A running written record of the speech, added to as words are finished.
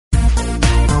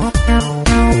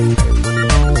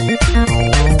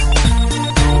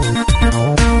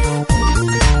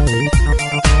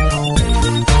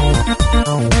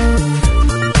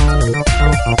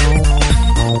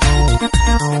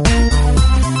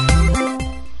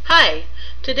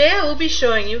Today I will be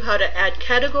showing you how to add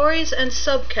categories and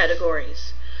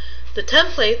subcategories. The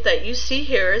template that you see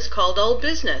here is called All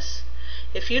Business.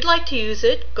 If you'd like to use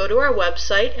it, go to our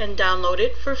website and download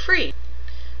it for free.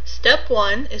 Step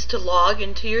 1 is to log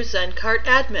into your ZenCart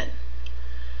admin.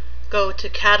 Go to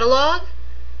Catalog,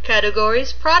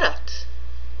 Categories, Products.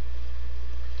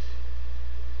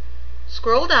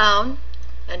 Scroll down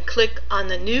and click on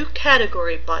the New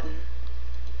Category button.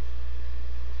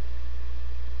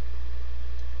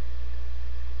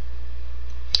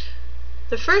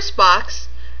 The first box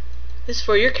is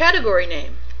for your category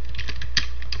name.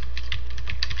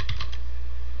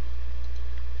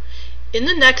 In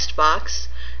the next box,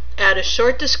 add a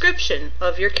short description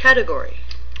of your category.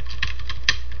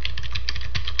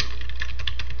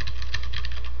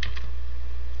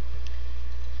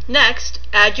 Next,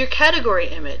 add your category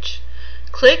image.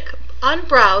 Click on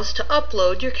Browse to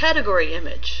upload your category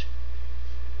image.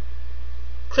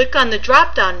 Click on the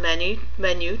drop-down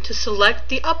menu to select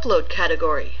the Upload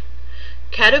category.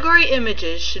 Category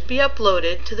images should be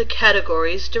uploaded to the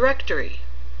Categories directory.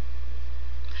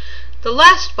 The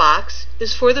last box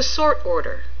is for the sort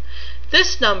order.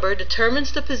 This number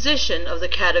determines the position of the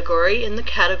category in the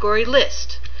category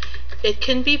list. It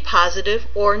can be positive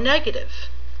or negative.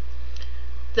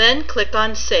 Then click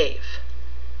on Save.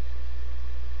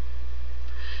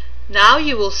 Now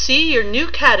you will see your new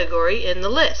category in the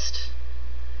list.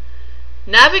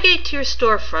 Navigate to your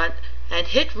storefront and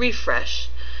hit refresh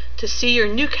to see your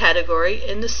new category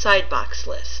in the sidebox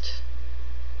list.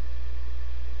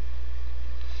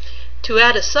 To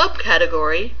add a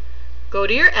subcategory, go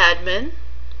to your admin,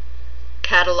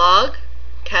 Catalog,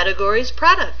 Categories,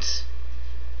 Products.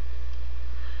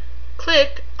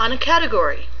 Click on a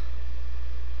category.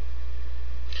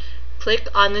 Click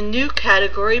on the New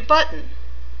Category button.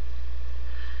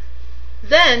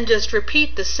 Then just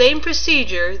repeat the same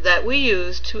procedure that we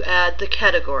used to add the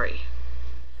category.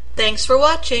 Thanks for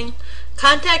watching.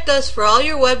 Contact us for all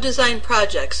your web design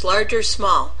projects, large or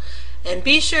small. And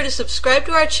be sure to subscribe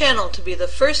to our channel to be the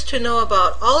first to know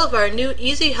about all of our new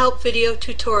Easy Help video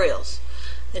tutorials.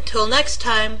 Until next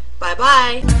time,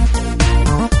 bye-bye.